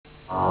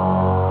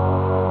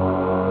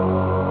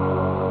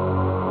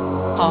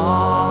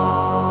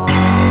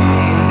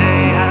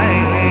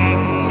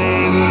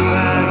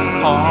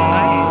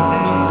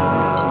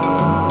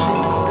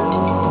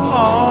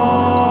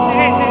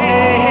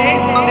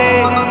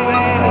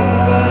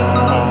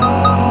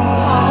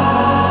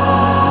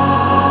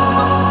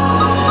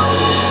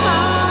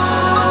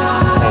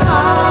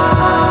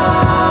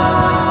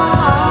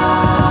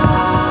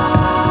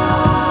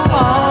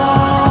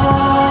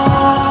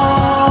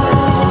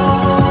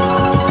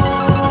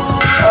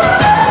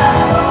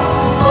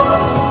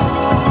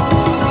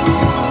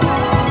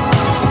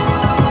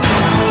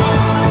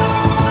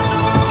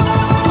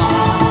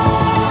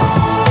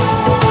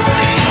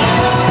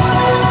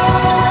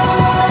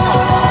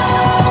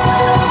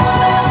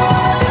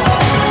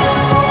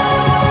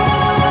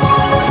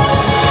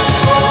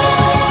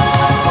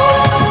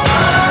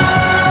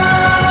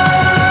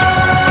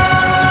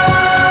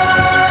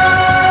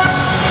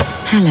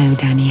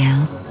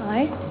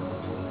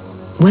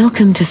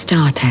Welcome to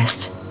Star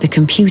Test, the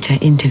computer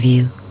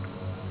interview.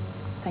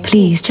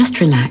 Please just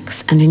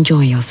relax and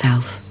enjoy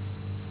yourself.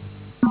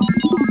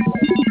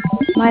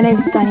 My name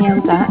is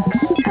Danielle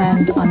Dax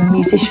and I'm a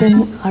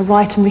musician. I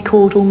write and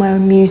record all my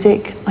own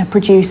music, I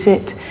produce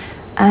it,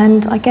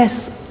 and I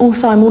guess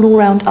also I'm an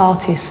all-round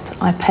artist.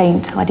 I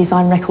paint, I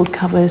design record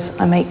covers,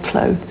 I make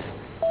clothes.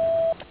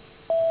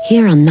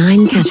 Here are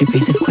 9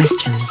 categories of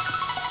questions.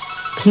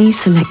 Please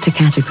select a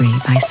category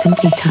by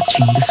simply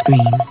touching the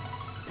screen.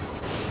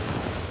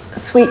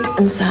 Sweet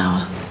and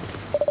sour.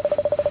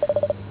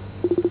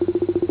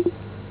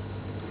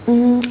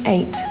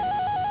 8.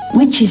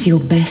 Which is your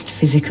best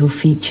physical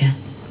feature?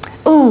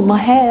 Oh, my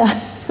hair.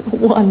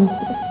 1.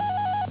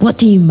 What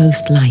do you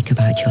most like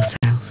about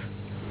yourself?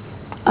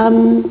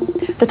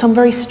 That I'm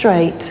very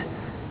straight,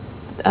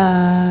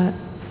 candid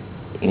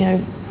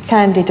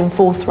and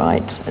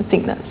forthright. I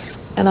think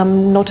and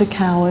I'm not a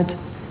coward.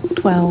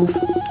 12.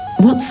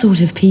 What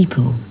sort of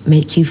people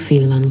make you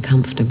feel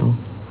uncomfortable?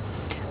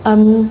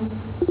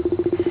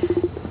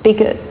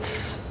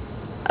 Bigots,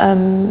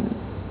 very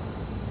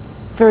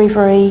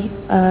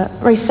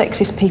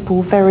sexist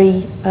people,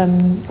 very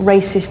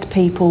racist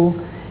people,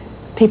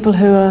 people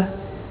who are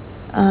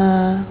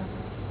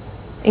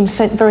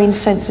very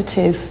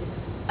insensitive,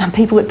 and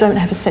people that don't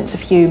have a sense of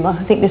humour.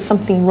 I think there's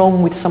something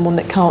wrong with someone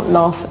that can't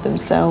laugh at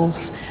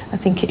themselves. I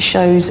think it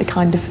shows a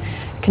kind of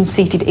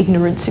conceited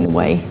ignorance in a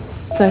way.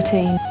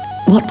 13.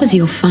 What was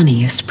your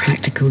funniest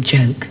practical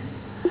joke?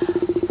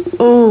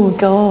 Oh,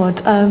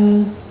 God.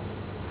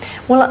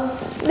 Well,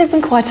 there have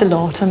been quite a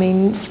lot. I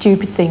mean,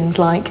 stupid things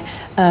like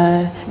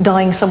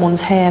dyeing someone's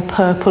hair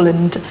purple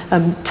and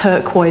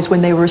turquoise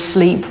when they were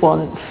asleep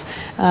once.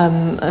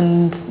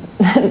 And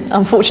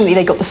unfortunately,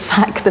 they got the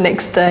sack the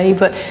next day,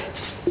 but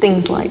just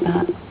things like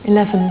that.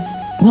 11.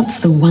 What's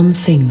the one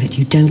thing that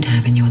you don't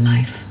have in your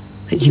life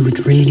that you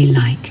would really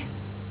like?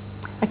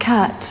 A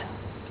cat,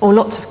 or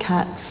lots of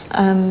cats.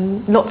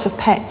 Lots of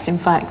pets, in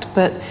fact,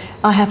 but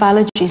I have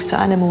allergies to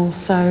animals,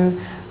 so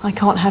I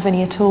can't have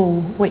any at all,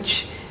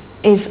 which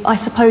is, I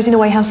suppose, in a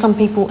way how some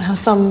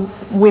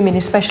women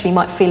especially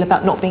might feel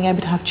about not being able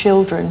to have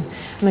children.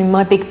 I mean,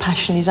 my big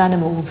passion is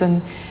animals,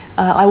 and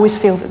I always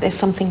feel that there's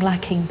something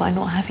lacking by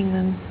not having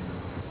them.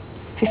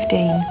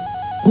 15.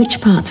 Which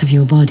parts of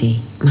your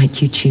body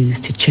might you choose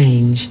to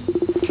change?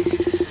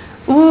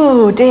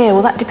 Oh dear,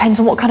 well that depends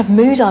on what kind of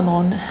mood I'm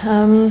on.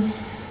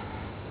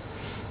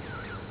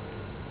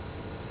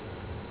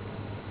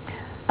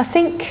 I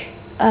think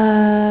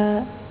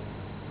I'm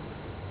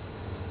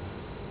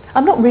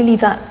not really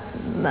that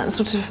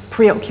sort of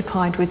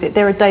preoccupied with it.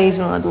 There are days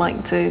when I'd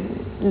like to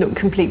look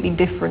completely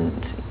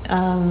different,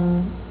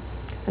 and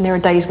there are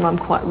days when I'm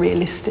quite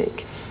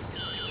realistic.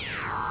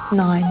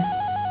 9.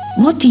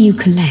 What do you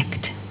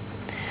collect?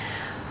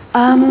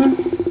 I'm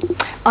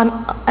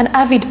an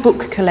avid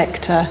book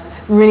collector,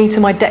 really to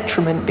my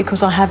detriment,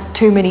 because I have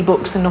too many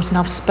books and not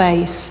enough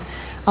space.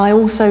 I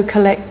also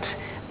collect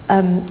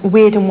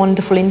weird and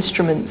wonderful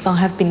instruments. I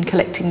have been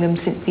collecting them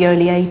since the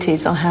early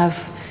 80s. I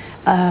have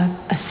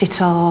a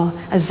sitar,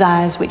 a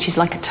zaz, which is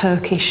like a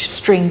Turkish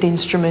stringed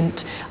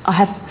instrument. I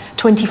have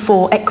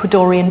 24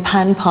 Ecuadorian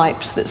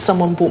panpipes that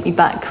someone brought me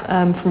back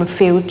from a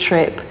field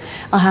trip.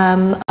 I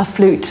have a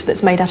flute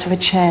that's made out of a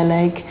chair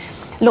leg.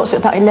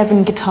 About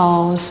 11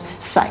 guitars,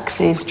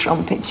 saxes,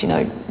 trumpets,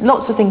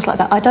 lots of things like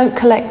that. I don't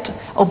collect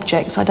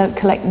objects, I don't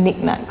collect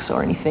knickknacks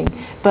or anything,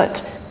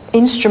 but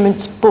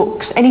instruments,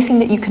 books, anything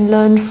that you can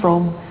learn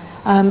from.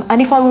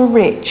 And if I were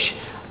rich,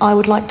 I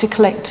would like to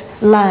collect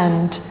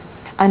land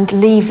and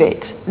leave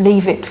it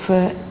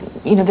for,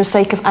 the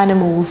sake of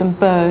animals and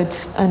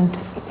birds and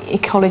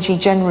ecology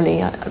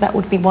generally. That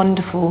would be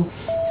wonderful.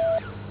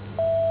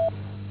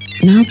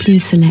 Now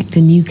please select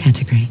a new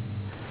category.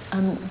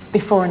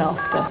 Before and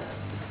after.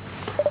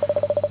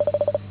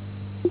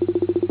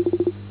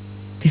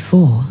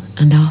 Before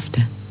and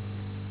after.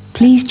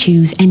 Please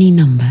choose any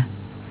number.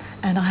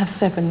 And I have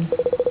 7.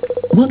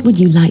 What would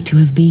you like to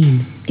have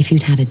been if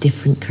you'd had a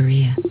different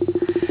career?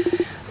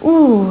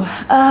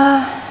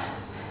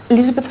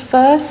 Elizabeth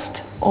I,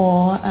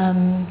 or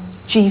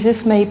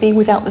Jesus maybe,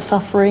 without the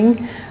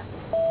suffering.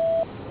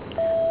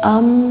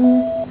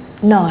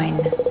 9.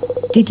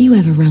 Did you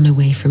ever run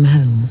away from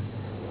home?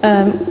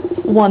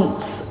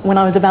 Once, when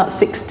I was about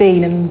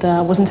 16 and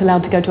wasn't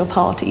allowed to go to a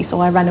party,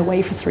 so I ran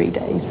away for 3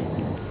 days.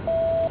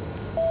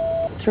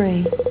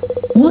 3.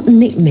 What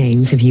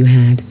nicknames have you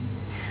had?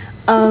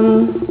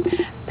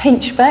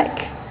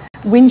 Pinchbeck,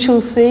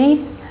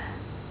 Winchelsea.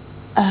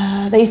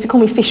 They used to call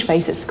me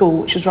Fishface at school,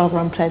 which was rather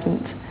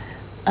unpleasant.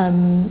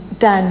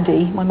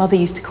 Dandy, my mother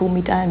used to call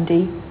me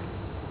Dandy.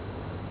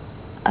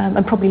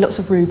 And probably lots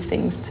of rude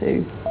things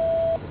too.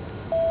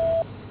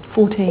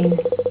 14.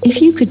 If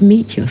you could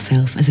meet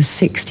yourself as a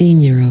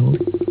 16-year-old,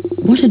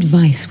 what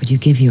advice would you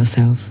give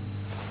yourself?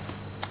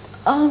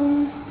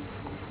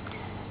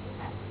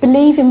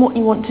 Believe in what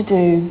you want to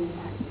do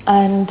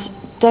and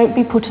don't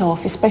be put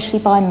off, especially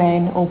by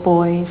men or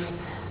boys,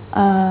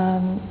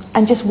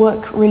 and just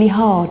work really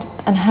hard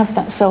and have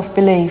that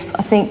self-belief.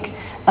 I think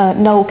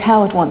Noel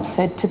Coward once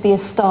said, to be a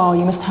star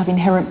you must have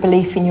inherent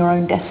belief in your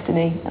own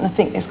destiny, and I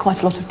think there's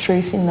quite a lot of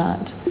truth in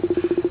that.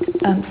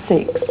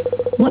 6.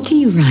 What do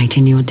you write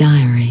in your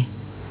diary?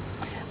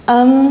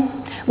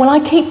 Well, I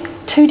keep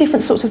 2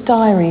 different sorts of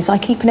diaries. I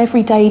keep an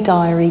everyday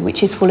diary,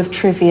 which is full of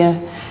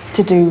trivia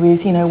to do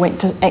with,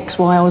 went to X,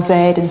 Y or Z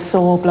and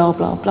saw blah,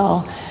 blah,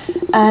 blah.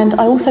 And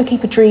I also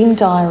keep a dream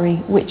diary,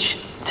 which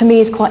to me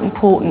is quite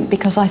important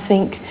because I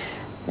think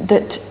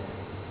that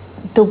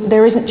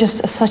there isn't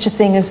just such a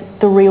thing as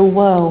the real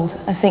world.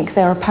 I think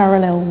there are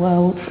parallel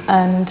worlds,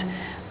 and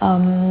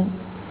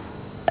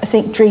I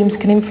think dreams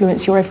can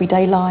influence your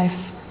everyday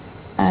life,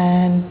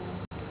 and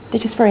they're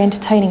just very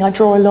entertaining. I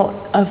draw a lot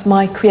of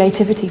my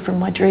creativity from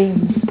my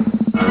dreams.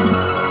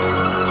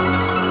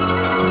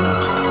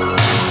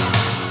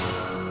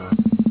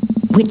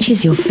 Which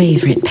is your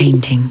favourite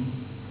painting?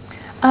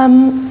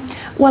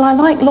 Well, I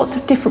like lots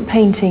of different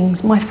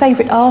paintings. My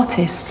favourite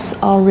artists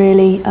are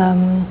really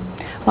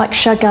like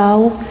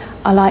Chagall,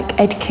 I like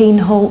Ed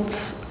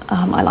Keenholz,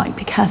 I like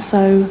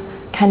Picasso,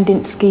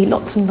 Kandinsky,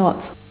 lots and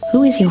lots.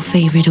 Who is your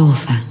favourite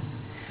author?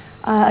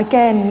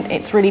 Again,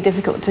 it's really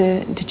difficult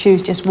to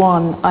choose just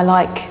one. I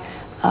like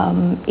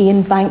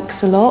Ian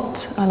Banks a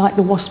lot. I like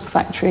The Wasp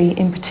Factory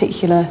in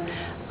particular.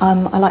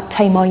 I like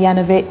Tamar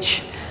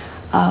Yanovich.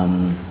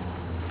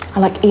 I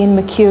like Ian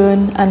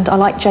McEwan, and I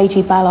like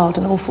J.G. Ballard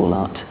an awful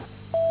lot.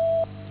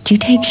 Do you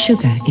take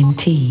sugar in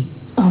tea?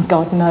 Oh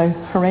God, no.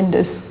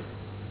 Horrendous.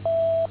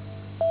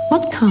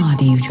 What car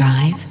do you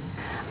drive?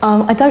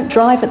 I don't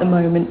drive at the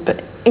moment,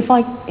 but if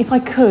I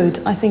could,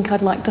 I think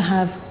I'd like to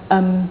have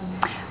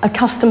a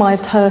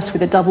customised hearse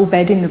with a double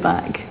bed in the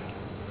back.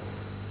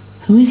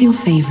 Who is your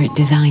favourite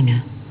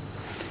designer?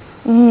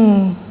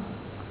 I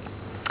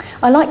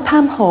like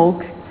Pam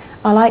Hogg.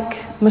 I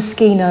like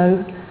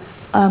Moschino,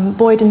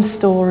 Boyd and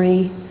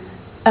Story,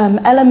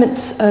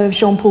 elements of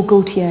Jean-Paul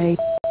Gaultier.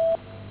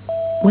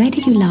 Where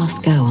did you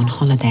last go on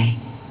holiday?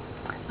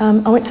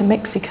 I went to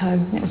Mexico,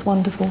 and it was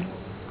wonderful.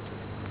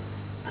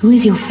 Who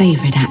is your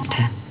favourite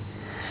actor?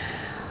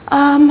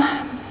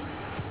 I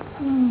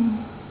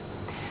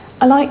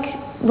like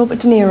Robert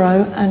De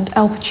Niro and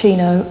Al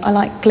Pacino. I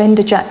like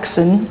Glenda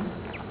Jackson,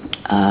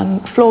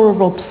 Flora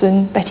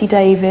Robson, Betty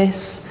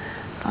Davis.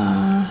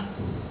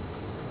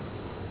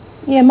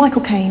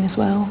 Michael Caine as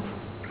well.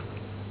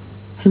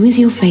 Who is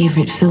your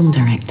favourite film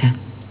director?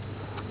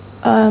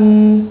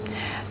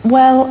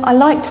 Well, I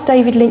liked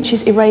David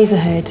Lynch's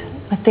Eraserhead.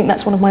 I think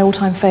that's one of my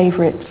all-time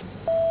favourites.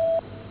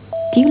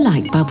 Do you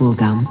like bubble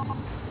gum?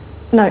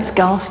 No, it's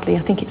ghastly. I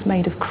think it's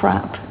made of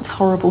crap. It's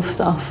horrible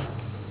stuff.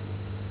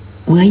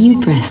 Were you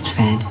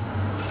breastfed?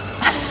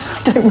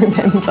 I don't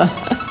remember.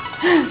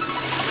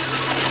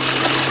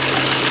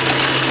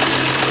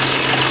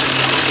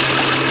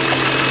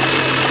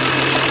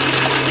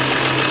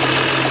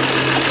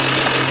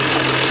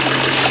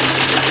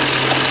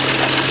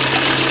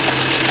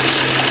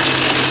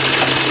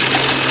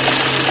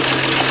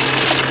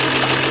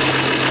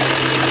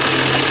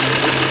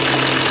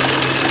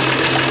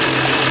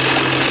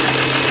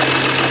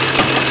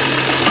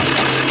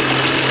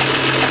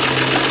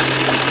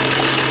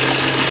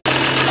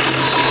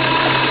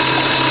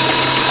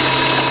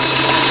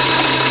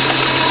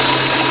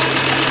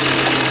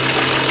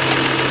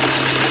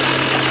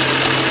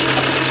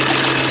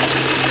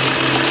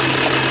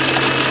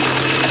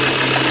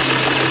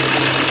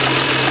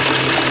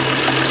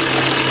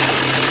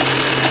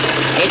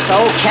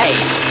 Okay.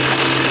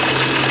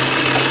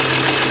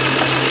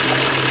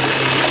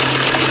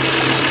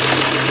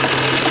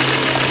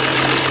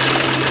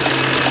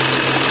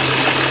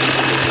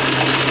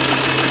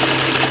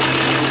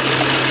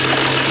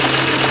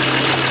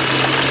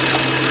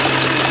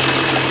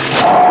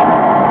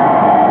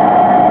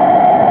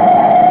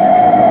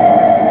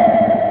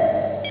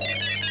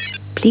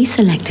 Please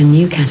select a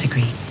new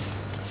category.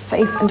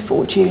 Faith and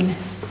fortune.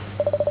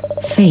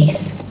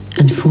 Faith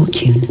and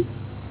fortune.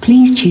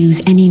 Please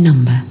choose any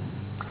number.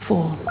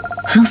 4.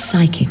 How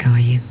psychic are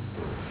you?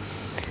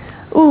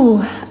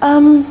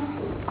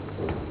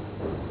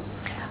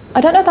 I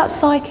don't know about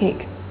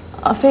psychic.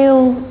 I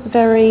feel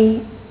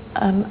very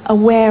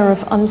aware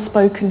of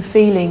unspoken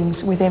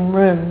feelings within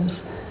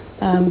rooms,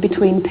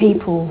 between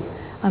people.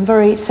 I'm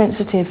very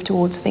sensitive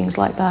towards things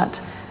like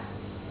that.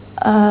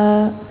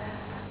 A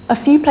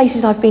few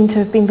places I've been to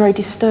have been very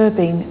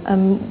disturbing.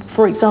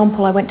 For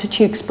example, I went to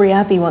Tewkesbury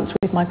Abbey once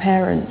with my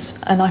parents,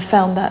 and I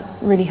found that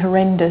really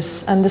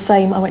horrendous. And the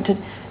same, I went to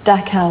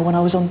Dachau when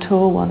I was on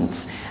tour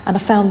once, and I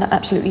found that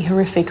absolutely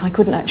horrific. I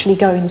couldn't actually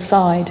go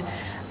inside,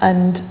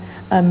 and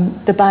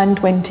the band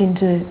went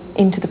into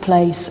the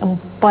place, and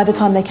by the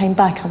time they came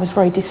back, I was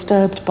very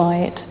disturbed by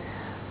it.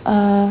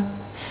 I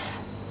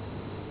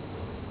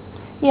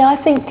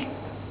think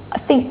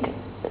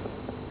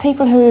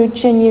people who are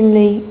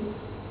genuinely,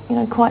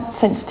 quite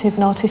sensitive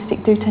and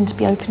artistic do tend to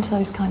be open to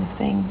those kind of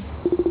things.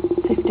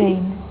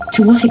 15.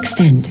 To what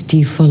extent do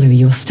you follow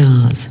your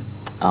stars?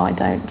 Oh, I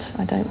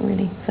don't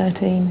really.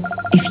 13.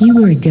 If you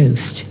were a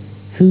ghost,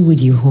 who would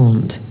you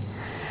haunt?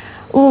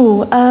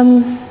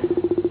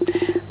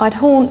 I'd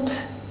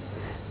haunt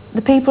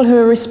the people who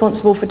are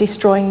responsible for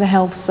destroying the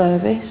health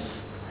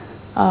service.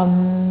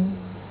 I'd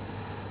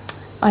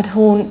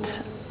haunt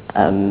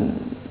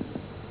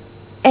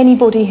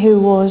anybody who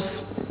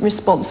was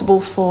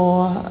responsible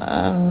for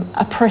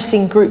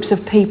oppressing groups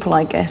of people,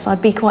 I guess.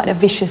 I'd be quite a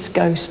vicious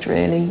ghost,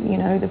 really. You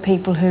know, the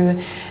people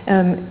who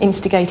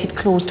instigated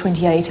Clause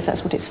 28, if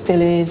that's what it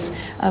still is,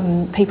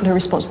 people who are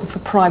responsible for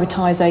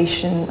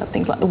privatisation of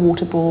things like the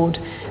water board,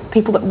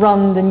 people that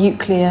run the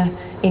nuclear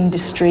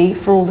industry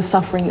for all the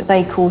suffering that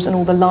they cause and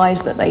all the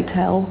lies that they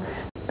tell.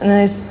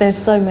 And there's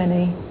so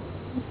many.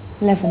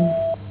 11.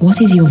 What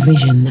is your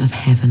vision of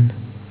heaven?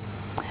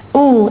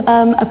 Oh,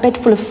 a bed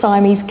full of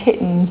Siamese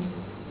kittens.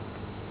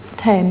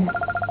 10.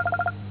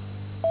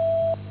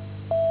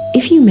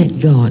 If you met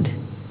God,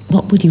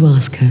 what would you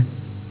ask her?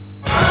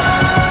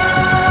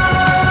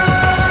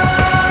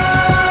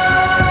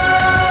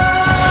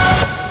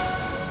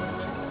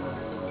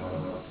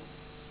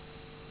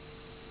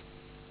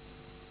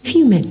 If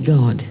you met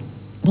God,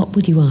 what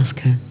would you ask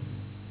her?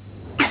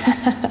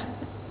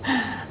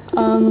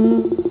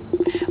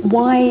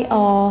 Why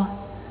are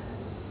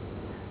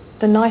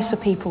the nicer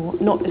people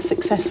not as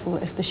successful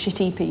as the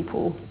shitty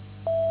people?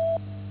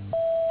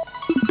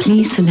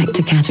 Please select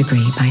a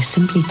category by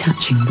simply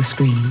touching the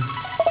screen.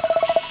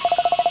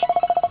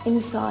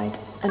 Inside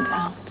and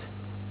out.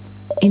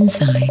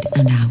 Inside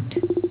and out.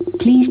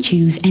 Please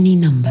choose any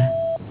number.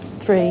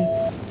 3.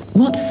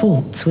 What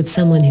faults would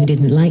someone who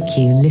didn't like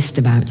you list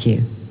about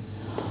you?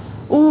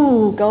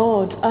 Oh,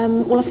 God.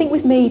 Well, I think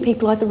with me,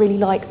 people either really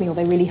like me or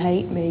they really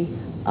hate me.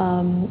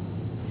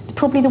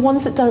 Probably the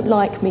ones that don't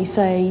like me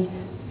say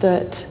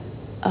that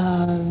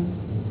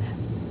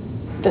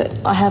that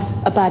I have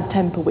a bad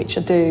temper, which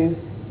I do.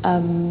 I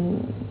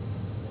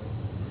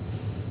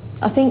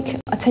think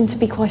I tend to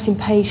be quite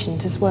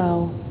impatient as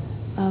well.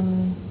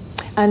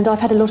 And I've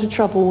had a lot of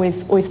trouble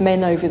with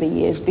men over the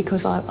years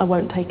because I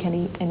won't take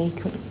any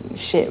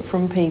shit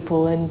from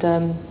people, and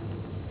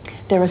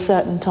there are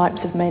certain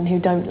types of men who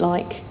don't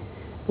like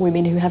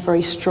women who have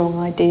very strong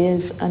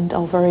ideas and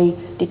are very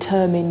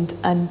determined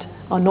and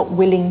are not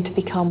willing to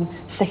become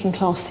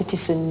second-class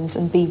citizens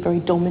and be very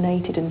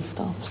dominated and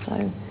stuff.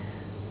 So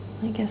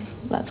I guess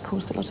that's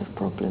caused a lot of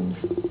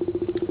problems.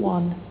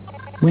 1.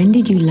 When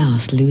did you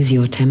last lose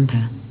your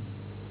temper?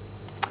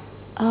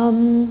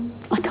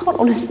 I can't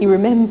honestly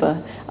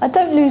remember. I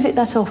don't lose it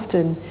that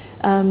often.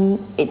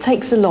 It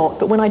takes a lot,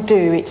 but when I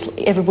do,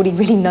 everybody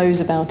really knows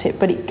about it,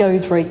 but it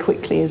goes very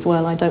quickly as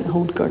well. I don't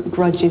hold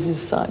grudges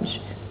as such.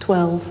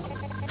 12.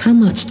 How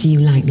much do you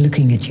like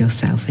looking at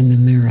yourself in the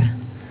mirror?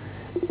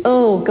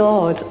 Oh,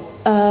 God.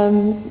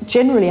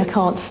 Generally, I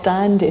can't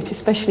stand it,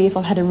 especially if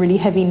I've had a really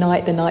heavy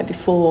night the night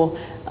before.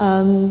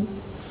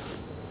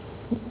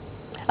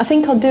 I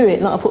think I'll do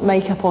it, like I'll put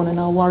makeup on and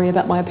I'll worry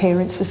about my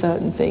appearance for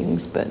certain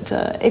things, but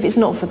if it's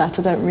not for that,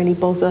 I don't really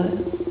bother.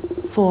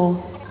 4.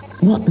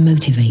 What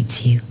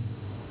motivates you?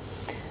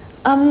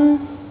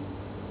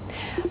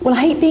 Well, I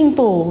hate being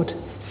bored,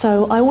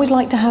 so I always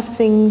like to have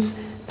things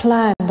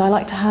planned. I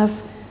like to have,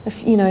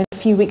 in a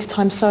few weeks'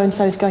 time,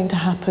 so-and-so is going to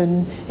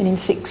happen, and in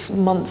 6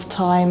 months'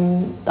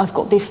 time, I've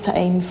got this to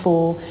aim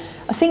for.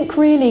 I think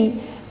really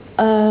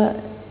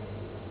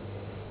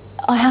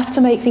I have to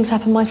make things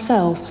happen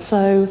myself,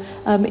 so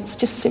it's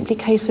just simply a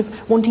case of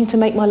wanting to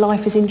make my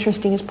life as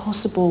interesting as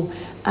possible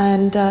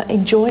and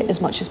enjoy it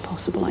as much as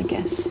possible, I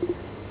guess.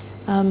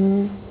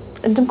 And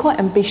I'm quite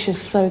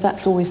ambitious, so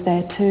that's always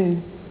there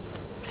too.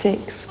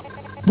 6.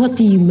 What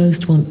do you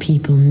most want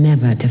people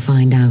never to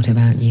find out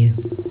about you?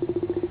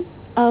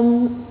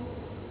 I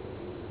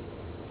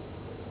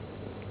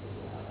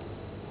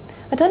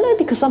don't know,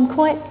 because I'm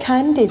quite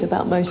candid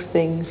about most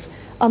things.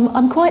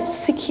 I'm quite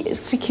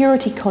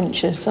security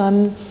conscious.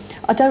 I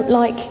don't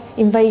like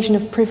invasion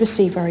of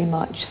privacy very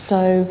much,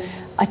 so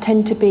I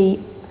tend to be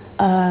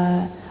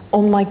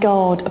on my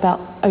guard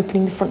about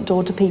opening the front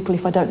door to people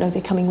if I don't know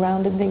they're coming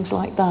round and things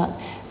like that.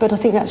 But I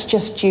think that's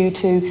just due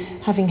to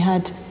having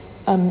had,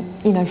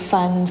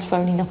 fans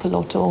phoning up a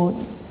lot or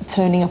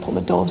turning up on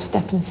the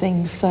doorstep and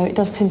things. So it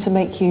does tend to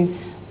make you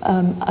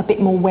a bit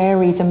more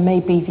wary than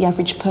maybe the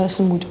average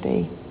person would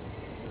be.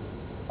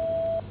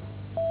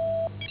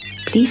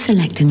 Please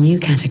select a new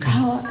category.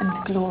 Power and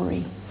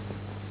glory.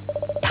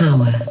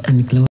 Power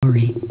and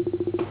glory.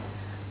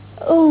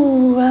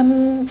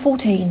 Oh,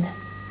 14.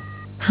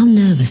 How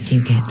nervous do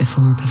you get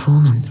before a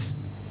performance?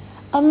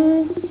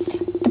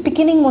 The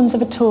beginning ones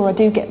of a tour, I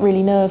do get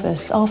really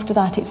nervous. After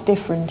that, it's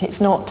different. It's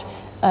not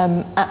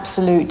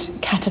absolute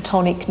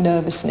catatonic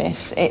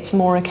nervousness. It's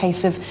more a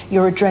case of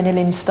your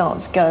adrenaline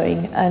starts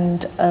going.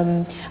 And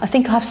I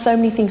think I have so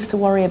many things to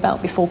worry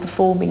about before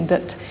performing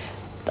that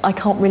I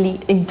can't really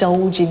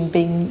indulge in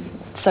being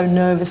so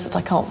nervous that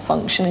I can't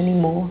function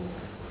anymore.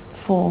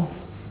 4.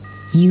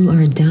 You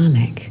are a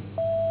Dalek.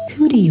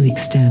 Who do you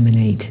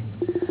exterminate?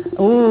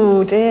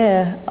 Oh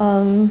dear.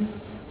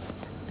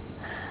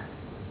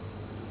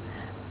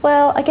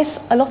 Well, I guess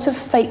a lot of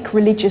fake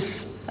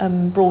religious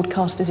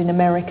broadcasters in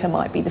America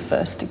might be the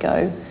first to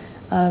go.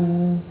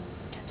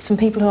 Some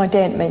people who I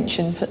daren't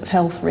mention for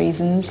health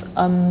reasons.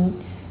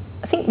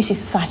 I think Mrs.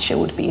 Thatcher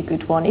would be a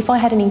good one. If I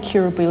had an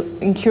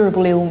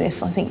incurable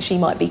illness, I think she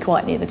might be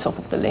quite near the top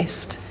of the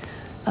list.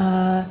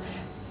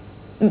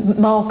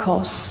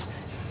 Marcos,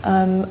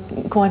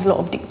 quite a lot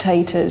of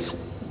dictators,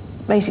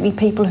 basically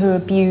people who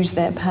abuse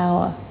their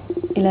power.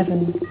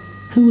 11.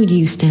 Who would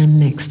you stand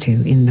next to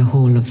in the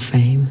Hall of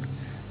Fame?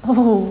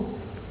 Oh,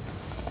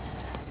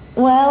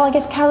 well, I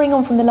guess carrying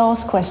on from the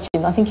last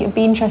question, I think it would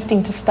be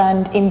interesting to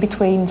stand in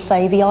between,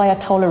 say, the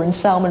Ayatollah and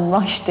Salman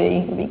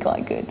Rushdie. It would be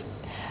quite good.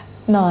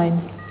 9.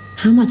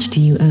 How much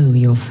do you owe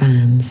your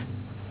fans?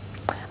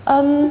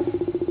 Well,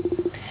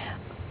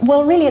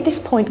 really, at this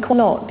point, quite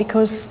a lot,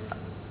 because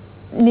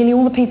nearly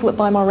all the people that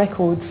buy my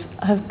records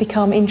have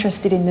become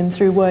interested in them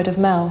through word of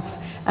mouth,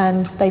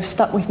 and they've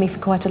stuck with me for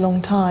quite a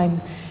long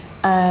time.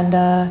 And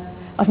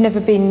I've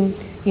never been,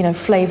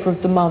 flavour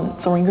of the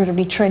month or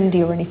incredibly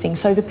trendy or anything.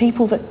 So the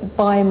people that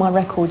buy my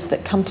records,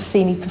 that come to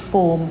see me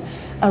perform,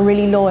 are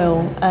really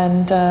loyal,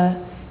 and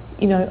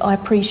I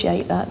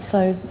appreciate that.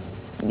 So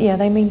yeah,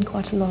 they mean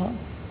quite a lot.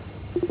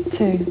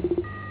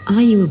 2.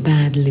 Are you a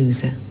bad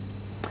loser?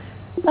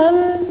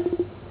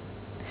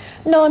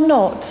 No, I'm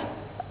not.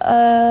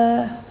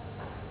 I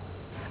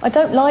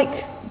don't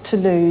like to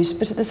lose,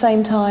 but at the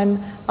same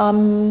time,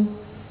 I'm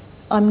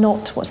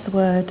not, what's the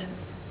word?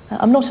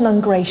 I'm not an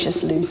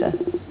ungracious loser.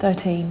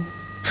 13.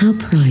 How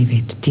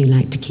private do you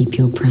like to keep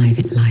your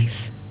private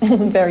life?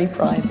 Very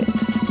private.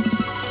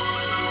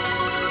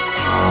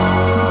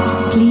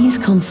 Please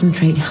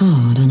concentrate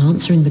hard on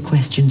answering the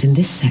questions in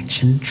this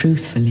section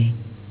truthfully.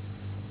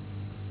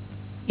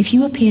 If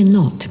you appear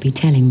not to be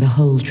telling the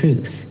whole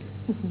truth,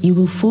 you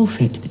will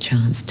forfeit the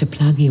chance to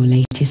plug your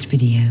latest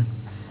video.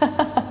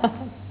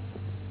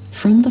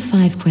 From the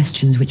 5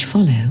 questions which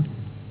follow,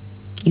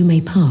 you may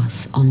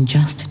pass on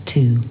just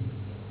 2.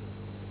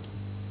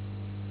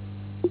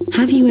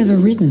 Have you ever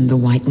ridden the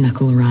white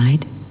knuckle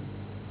ride?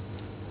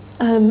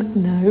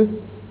 No.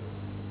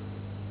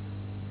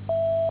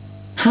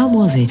 How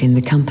was it in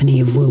the company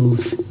of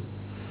wolves?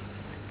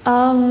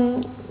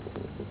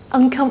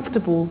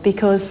 Uncomfortable,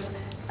 because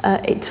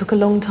it took a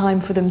long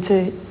time for them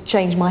to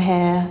change my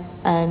hair,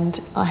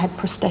 and I had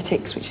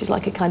prosthetics, which is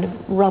like a kind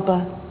of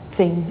rubber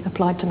thing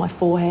applied to my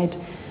forehead,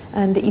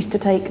 and it used to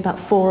take about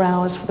 4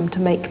 hours for them to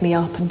make me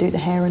up and do the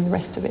hair and the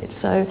rest of it.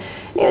 So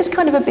it was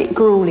kind of a bit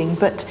grueling,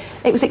 but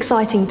it was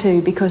exciting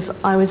too, because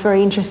I was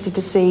very interested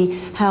to see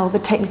how the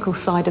technical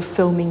side of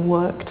filming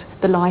worked,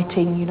 the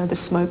lighting, the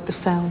smoke, the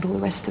sound, all the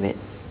rest of it.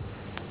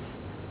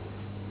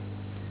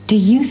 Do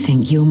you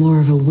think you're more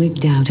of a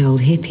wigged out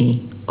old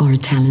hippie or a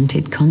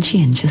talented,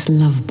 conscientious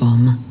love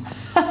bomb?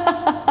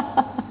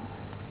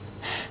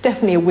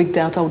 Definitely a wigged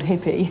out old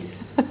hippie.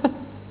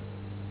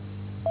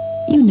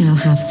 You now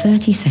have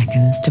 30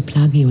 seconds to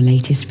plug your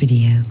latest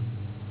video.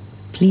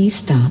 Please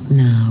start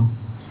now.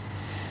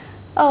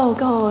 Oh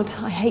God,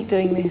 I hate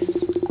doing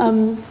this.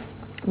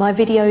 My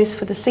videos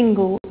for the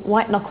single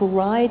White Knuckle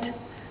Ride.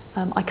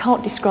 I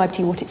can't describe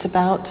to you what it's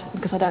about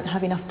because I don't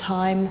have enough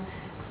time,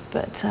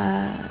 but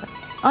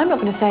I'm not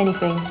going to say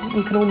anything.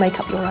 You can all make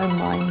up your own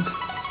minds.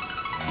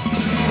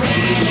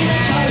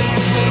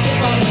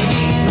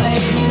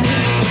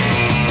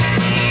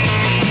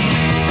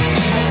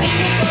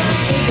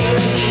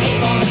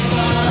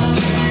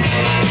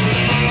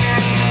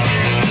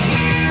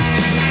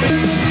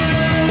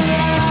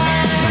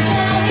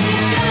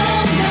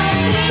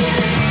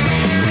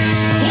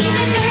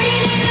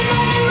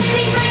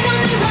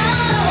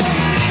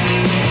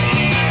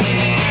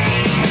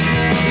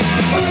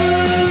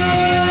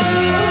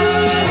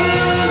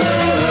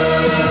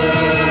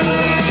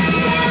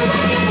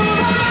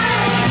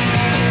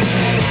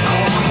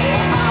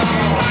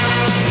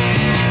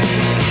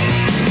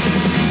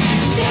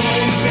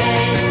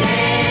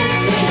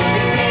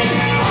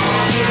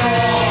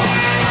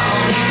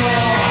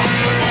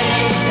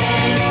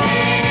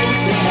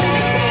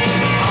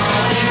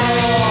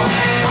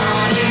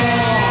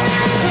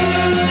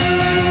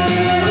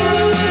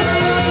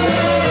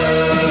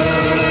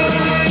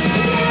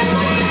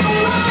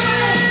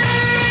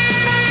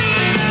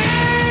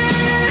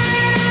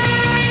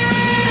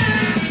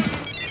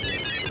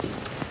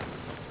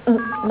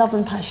 Love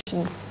and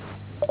passion.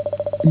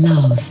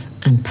 Love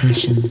and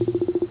passion.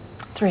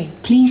 3.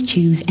 Please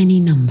choose any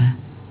number.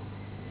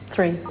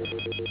 3.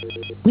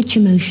 Which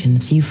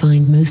emotions do you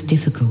find most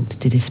difficult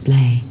to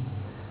display?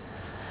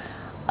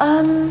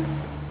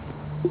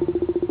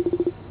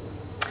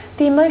 The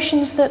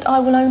emotions that I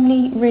will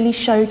only really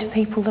show to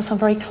people that I'm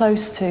very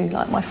close to,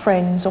 like my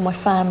friends or my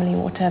family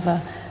or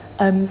whatever.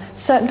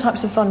 Certain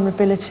types of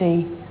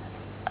vulnerability.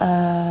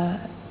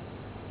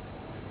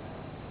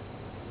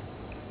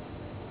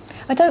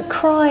 I don't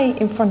cry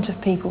in front of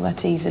people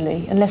that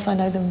easily, unless I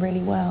know them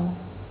really well.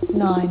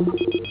 9.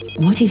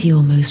 What is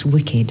your most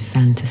wicked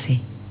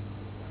fantasy?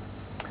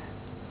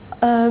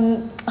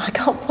 I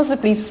can't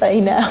possibly say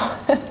now.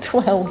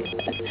 12.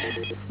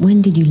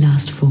 When did you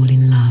last fall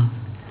in love?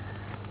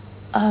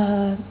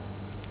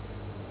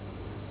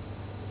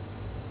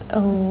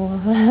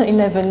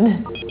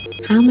 11.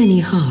 How many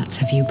hearts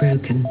have you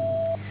broken?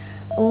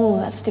 Oh,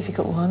 that's a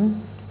difficult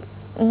one.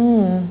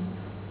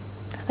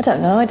 I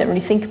don't know, I don't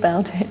really think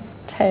about it.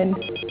 10.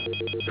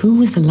 Who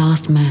was the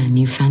last man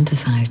you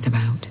fantasized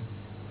about?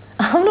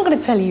 I'm not going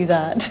to tell you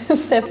that.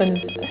 7.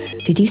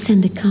 Did you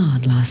send a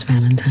card last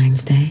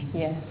Valentine's Day?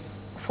 Yes.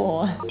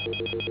 4.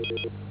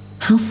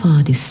 How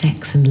far do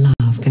sex and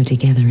love go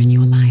together in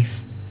your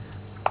life?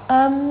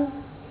 I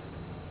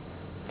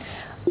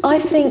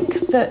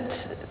think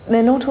that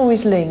they're not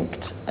always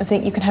linked. I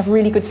think you can have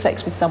really good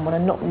sex with someone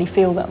and not really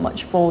feel that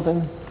much for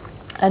them.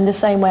 And the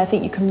same way I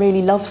think you can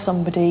really love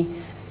somebody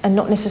and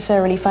not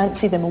necessarily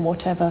fancy them or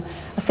whatever.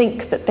 I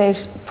think that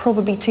there's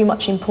probably too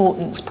much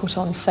importance put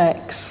on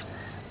sex.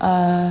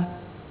 I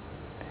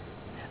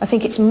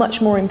think it's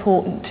much more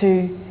important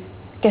to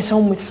get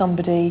on with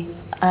somebody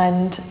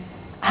and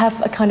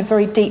have a kind of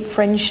very deep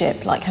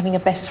friendship, like having a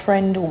best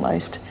friend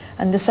almost,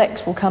 and the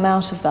sex will come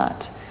out of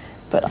that.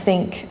 But I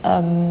think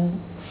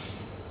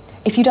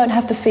if you don't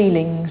have the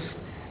feelings,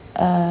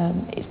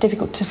 it's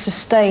difficult to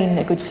sustain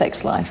a good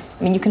sex life.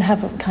 I mean, you can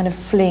have a kind of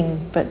fling,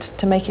 but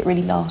to make it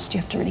really last, you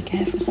have to really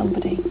care for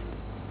somebody.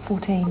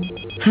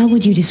 14. How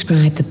would you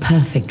describe the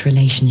perfect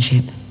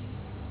relationship?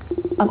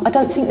 I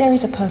don't think there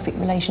is a perfect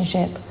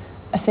relationship.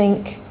 I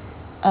think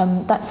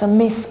that's a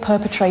myth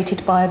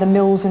perpetrated by the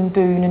Mills and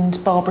Boone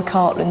and Barbara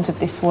Cartlands of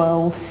this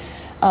world.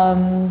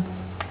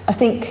 I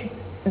think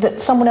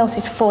that someone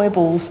else's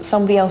foibles,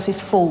 somebody else's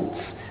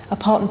faults, are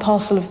part and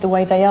parcel of the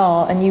way they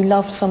are, and you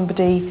love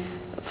somebody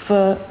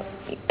for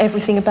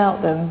everything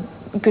about them,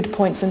 good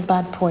points and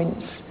bad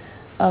points.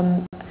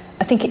 I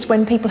think it's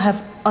when people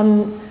have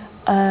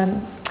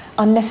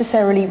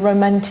unnecessarily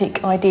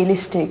romantic,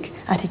 idealistic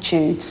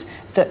attitudes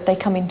that they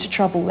come into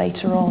trouble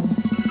later on.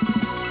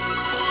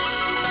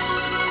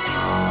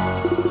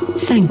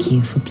 Thank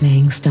you for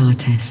playing Star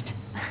Test.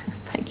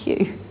 Thank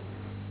you.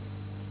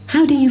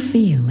 How do you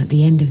feel at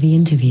the end of the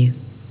interview?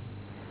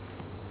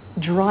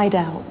 Dried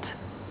out.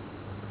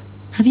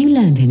 Have you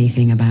learned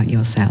anything about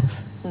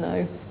yourself?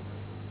 No.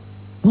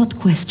 What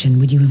question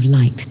would you have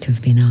liked to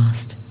have been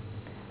asked?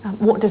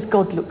 What does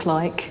God look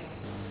like?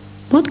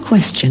 What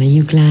question are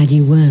you glad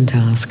you weren't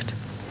asked?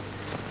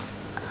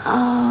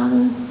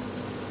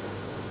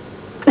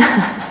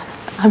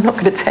 I'm not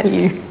going to tell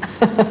you.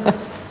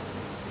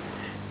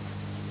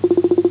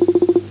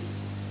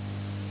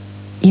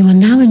 You are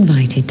now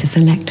invited to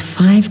select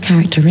 5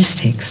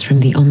 characteristics from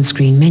the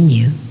on-screen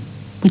menu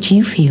which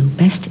you feel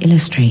best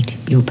illustrate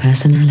your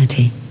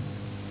personality.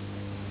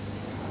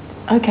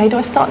 Okay, do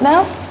I start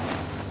now?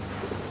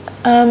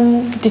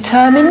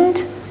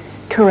 Determined,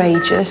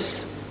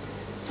 courageous,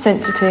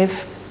 sensitive,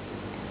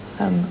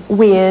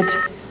 weird,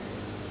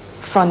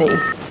 funny.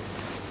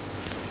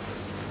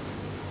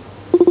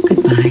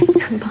 Goodbye.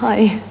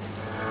 Bye.